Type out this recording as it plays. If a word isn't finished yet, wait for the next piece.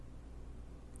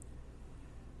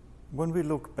When we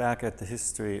look back at the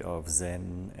history of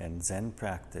Zen and Zen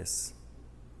practice,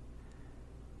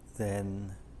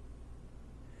 then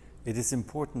it is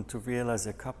important to realize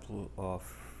a couple of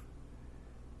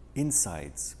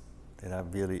insights that are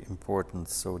really important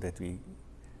so that we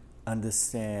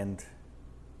understand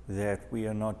that we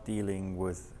are not dealing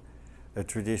with a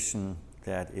tradition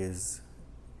that is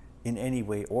in any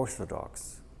way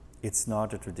orthodox. It's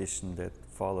not a tradition that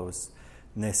follows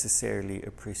necessarily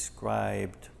a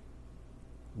prescribed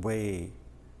way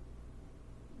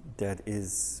that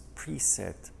is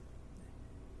preset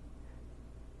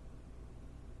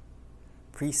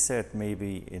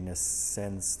maybe in a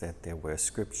sense that there were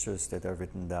scriptures that are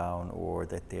written down, or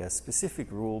that there are specific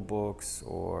rule books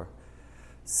or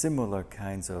similar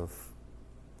kinds of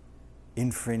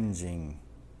infringing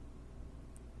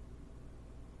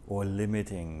or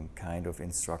limiting kind of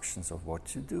instructions of what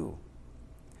to do.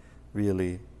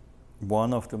 Really,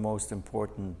 one of the most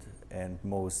important and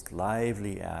most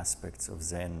lively aspects of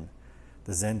Zen,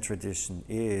 the Zen tradition,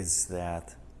 is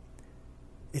that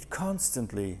it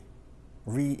constantly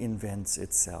reinvents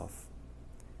itself.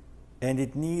 And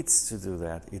it needs to do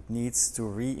that. It needs to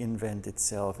reinvent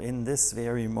itself in this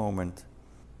very moment,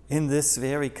 in this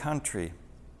very country,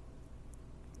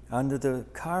 under the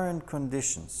current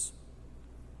conditions.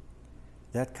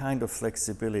 That kind of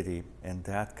flexibility and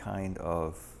that kind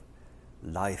of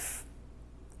life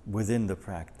within the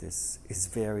practice is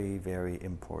very, very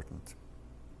important.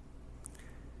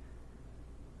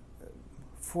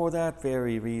 For that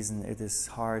very reason, it is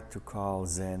hard to call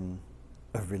Zen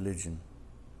a religion.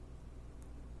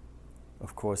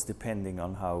 Of course, depending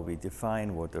on how we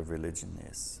define what a religion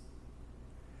is.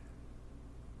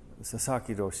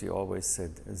 Sasaki Roshi always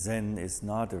said, Zen is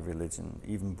not a religion,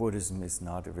 even Buddhism is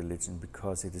not a religion,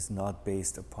 because it is not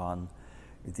based upon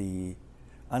the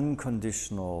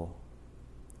unconditional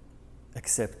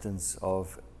acceptance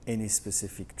of any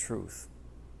specific truth.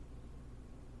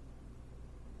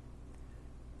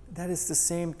 That is the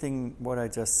same thing what I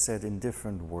just said in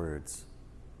different words.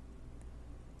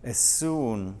 As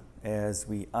soon as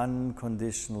we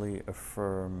unconditionally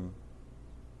affirm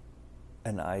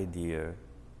an idea,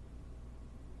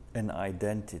 an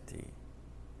identity,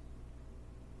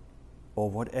 or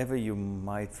whatever you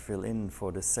might fill in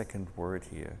for the second word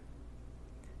here,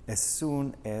 as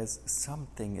soon as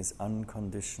something is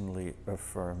unconditionally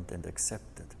affirmed and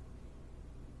accepted,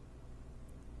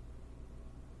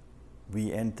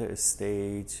 we enter a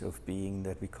stage of being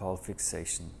that we call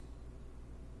fixation.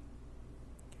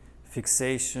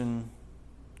 Fixation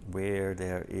where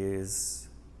there is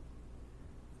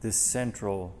this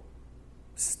central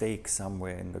stake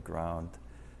somewhere in the ground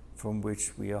from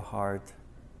which we are hard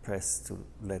pressed to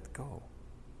let go.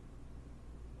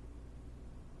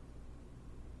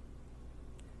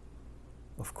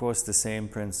 Of course, the same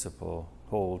principle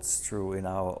holds true in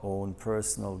our own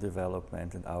personal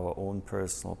development and our own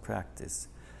personal practice,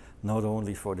 not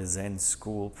only for the Zen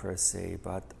school per se,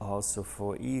 but also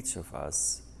for each of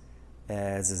us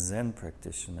as a Zen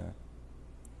practitioner.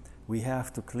 We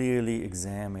have to clearly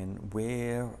examine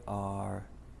where are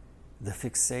the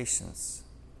fixations.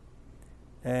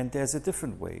 And there's a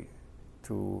different way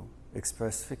to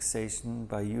express fixation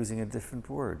by using a different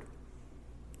word.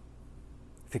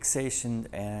 Fixation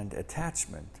and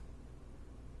attachment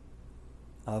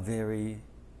are very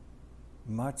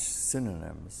much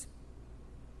synonyms.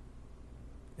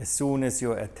 As soon as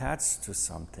you're attached to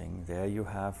something, there you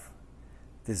have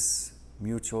this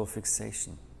mutual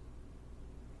fixation.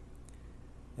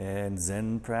 And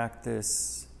Zen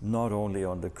practice, not only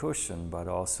on the cushion, but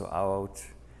also out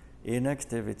in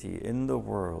activity, in the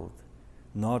world,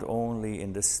 not only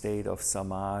in the state of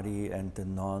samadhi and the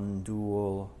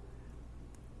non-dual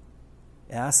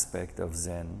aspect of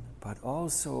Zen, but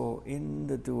also in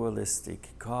the dualistic,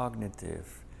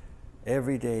 cognitive,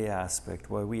 everyday aspect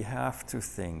where we have to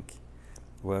think,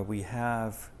 where we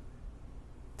have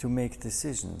to make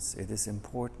decisions. It is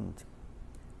important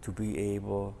to be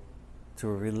able to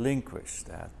relinquish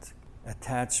that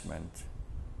attachment,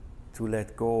 to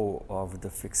let go of the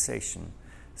fixation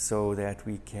so that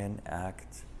we can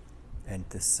act and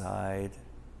decide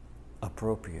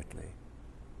appropriately.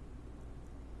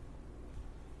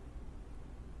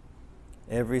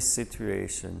 Every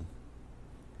situation,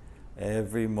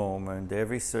 every moment,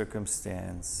 every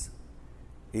circumstance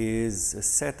is a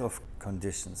set of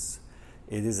conditions.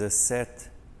 It is a set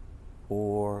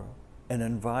or an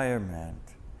environment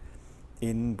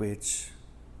in which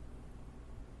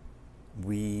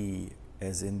we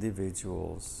as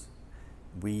individuals,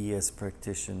 we as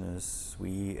practitioners,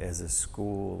 we as a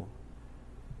school,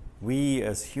 we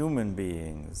as human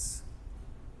beings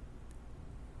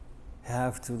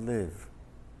have to live.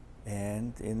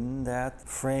 And in that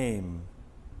frame,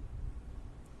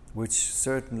 which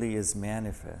certainly is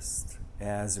manifest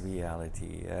as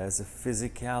reality, as a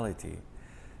physicality,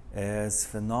 as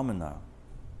phenomena,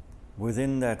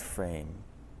 within that frame,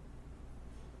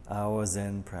 our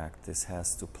Zen practice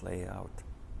has to play out.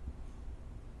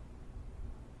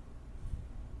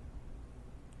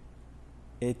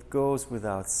 It goes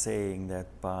without saying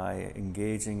that by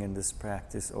engaging in this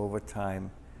practice over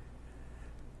time,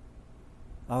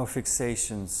 our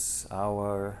fixations,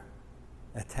 our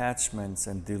attachments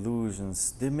and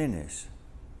delusions diminish.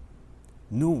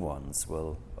 New ones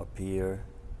will appear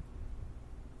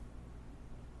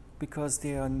because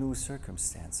there are new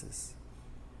circumstances.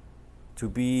 To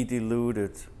be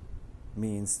deluded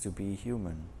means to be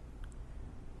human,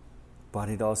 but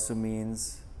it also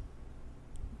means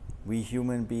we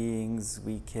human beings,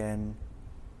 we can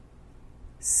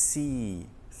see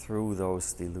through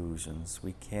those delusions.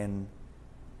 We can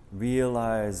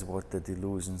realize what the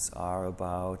delusions are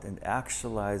about and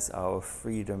actualize our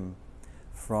freedom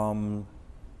from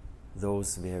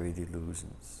those very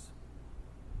delusions.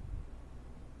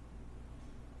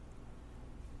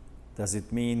 Does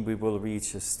it mean we will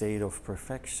reach a state of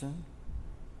perfection?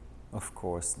 Of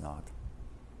course not.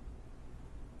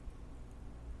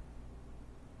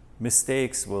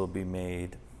 Mistakes will be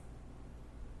made.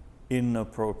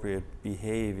 Inappropriate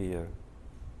behavior,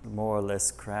 more or less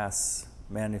crass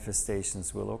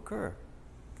manifestations will occur.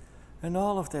 And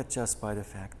all of that just by the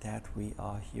fact that we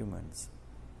are humans.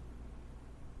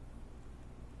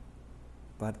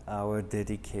 But our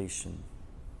dedication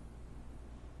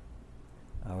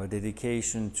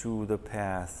to the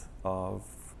path of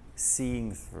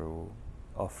seeing through,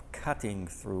 of cutting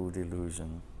through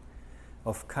delusion,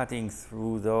 of cutting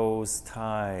through those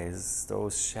ties,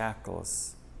 those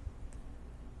shackles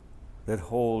that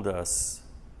hold us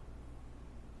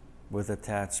with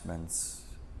attachments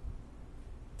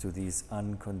to these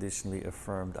unconditionally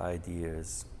affirmed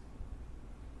ideas,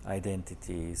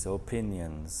 identities,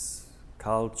 opinions,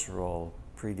 cultural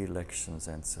predilections,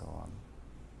 and so on.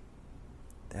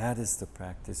 That is the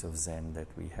practice of Zen that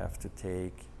we have to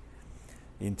take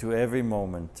into every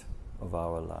moment of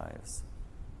our lives.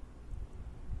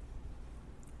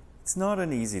 It's not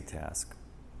an easy task,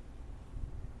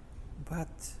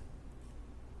 but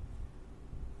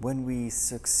when we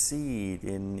succeed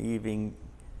in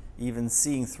even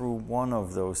seeing through one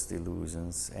of those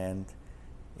delusions and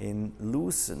in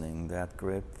loosening that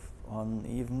grip on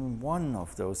even one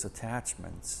of those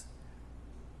attachments,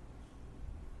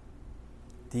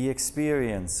 the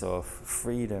experience of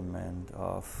freedom and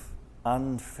of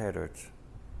unfettered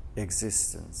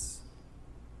existence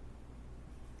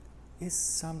is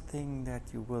something that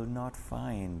you will not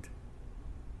find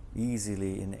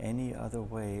easily in any other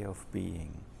way of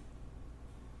being.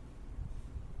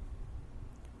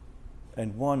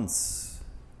 And once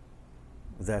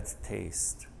that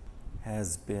taste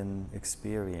has been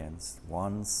experienced,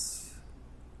 once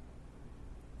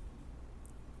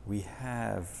we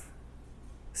have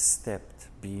stepped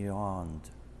beyond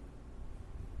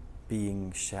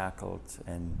being shackled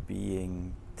and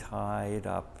being tied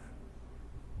up,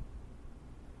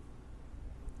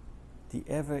 the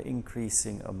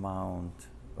ever-increasing amount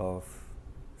of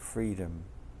freedom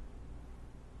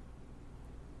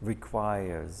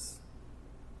requires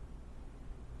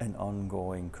an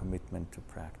ongoing commitment to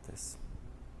practice.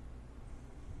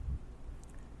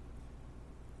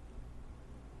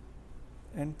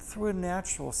 And through a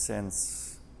natural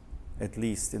sense, at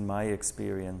least in my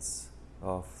experience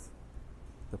of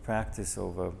the practice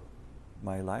over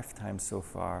my lifetime so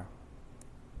far,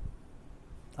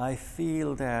 I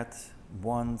feel that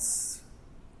once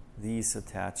these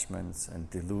attachments and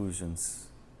delusions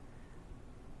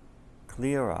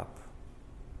clear up,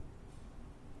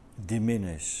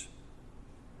 diminish,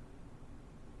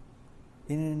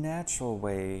 in a natural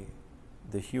way,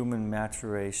 the human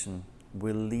maturation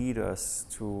will lead us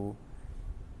to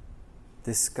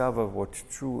discover what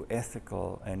true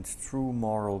ethical and true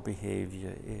moral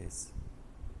behavior is.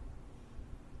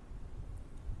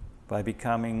 By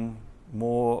becoming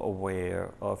more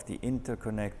aware of the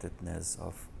interconnectedness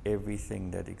of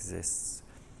everything that exists,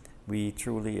 we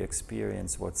truly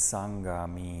experience what Sangha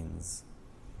means.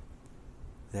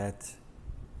 That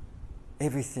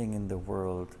everything in the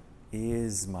world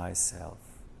is myself.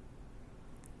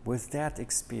 With that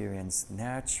experience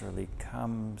naturally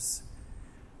comes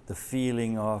the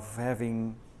feeling of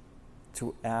having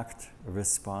to act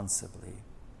responsibly,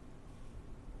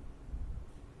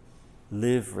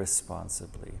 live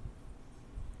responsibly.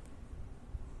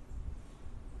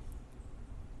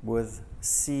 with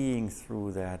seeing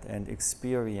through that and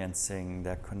experiencing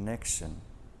that connection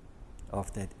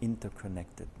of that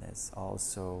interconnectedness.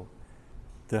 Also,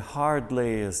 the hard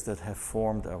layers that have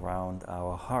formed around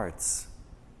our hearts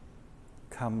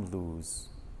come loose,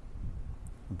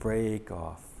 break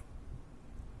off,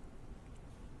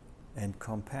 and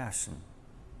compassion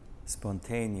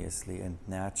spontaneously and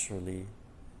naturally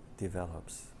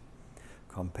develops.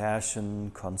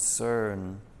 Compassion,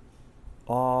 concern,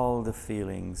 all the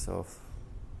feelings of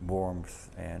warmth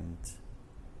and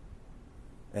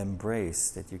embrace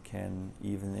that you can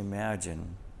even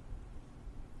imagine,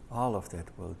 all of that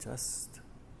will just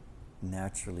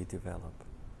naturally develop.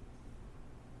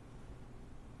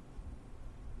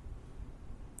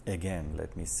 Again,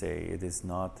 let me say, it is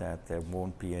not that there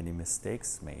won't be any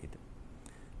mistakes made,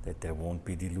 that there won't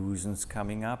be delusions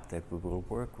coming up that we will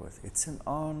work with. It's an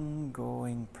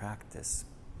ongoing practice.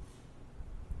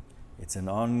 It's an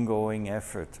ongoing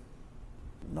effort,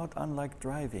 not unlike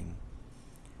driving.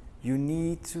 You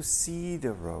need to see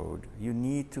the road. You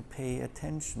need to pay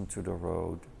attention to the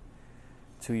road,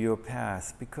 to your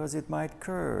path, because it might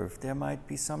curve. There might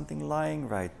be something lying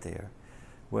right there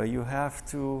where you have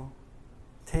to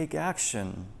take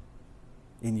action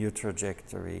in your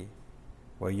trajectory,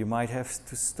 where you might have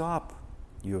to stop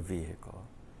your vehicle,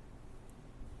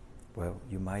 where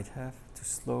you might have to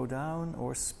slow down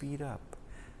or speed up,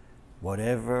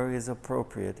 whatever is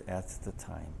appropriate at the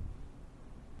time.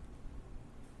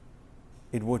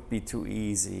 It would be too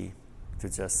easy to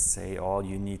just say all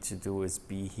you need to do is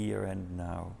be here and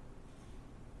now.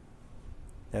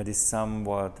 That is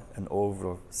somewhat an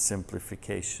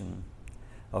oversimplification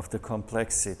of the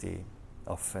complexity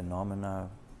of phenomena,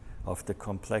 of the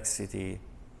complexity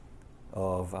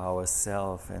of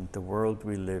ourself and the world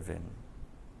we live in.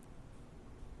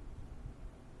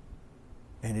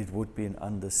 And it would be an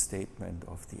understatement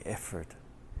of the effort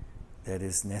that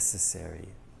is necessary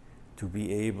to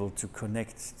be able to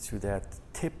connect to that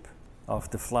tip of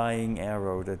the flying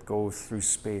arrow that goes through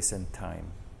space and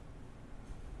time.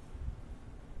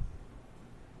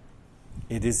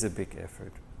 It is a big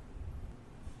effort.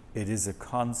 It is a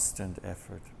constant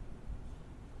effort.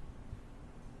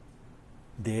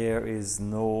 There is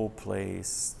no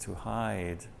place to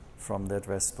hide from that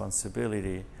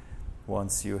responsibility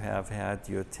once you have had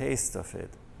your taste of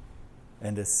it.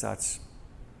 And as such,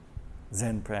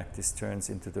 Zen practice turns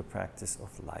into the practice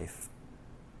of life.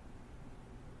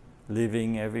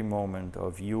 Living every moment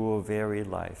of your very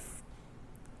life,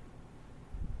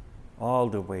 all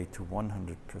the way to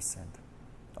 100%,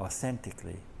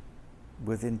 authentically,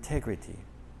 with integrity,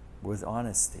 with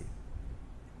honesty,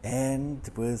 and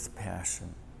with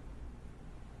passion.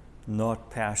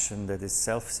 Not passion that is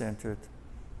self-centered,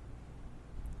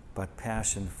 but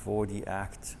passion for the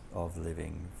act of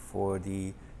living, for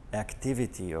the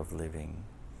activity of living,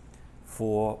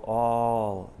 for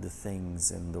all the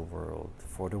things in the world,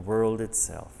 for the world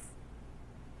itself.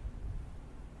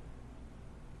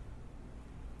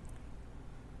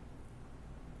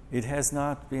 It has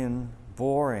not been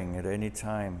boring at any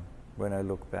time when I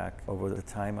look back over the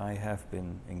time I have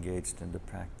been engaged in the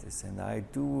practice, and I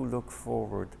do look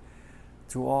forward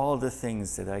to all the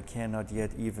things that I cannot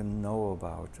yet even know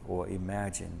about or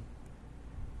imagine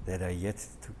that are yet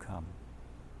to come.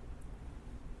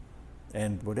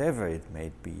 And whatever it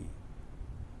may be,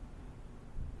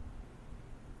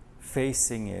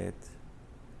 facing it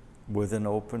with an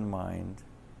open mind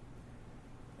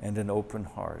and an open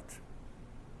heart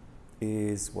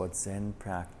is what Zen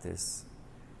practice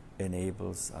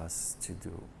enables us to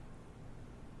do.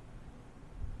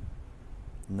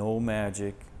 No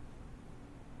magic,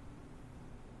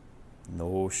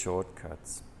 no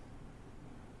shortcuts,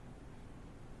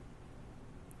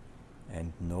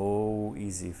 and no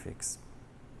easy fix.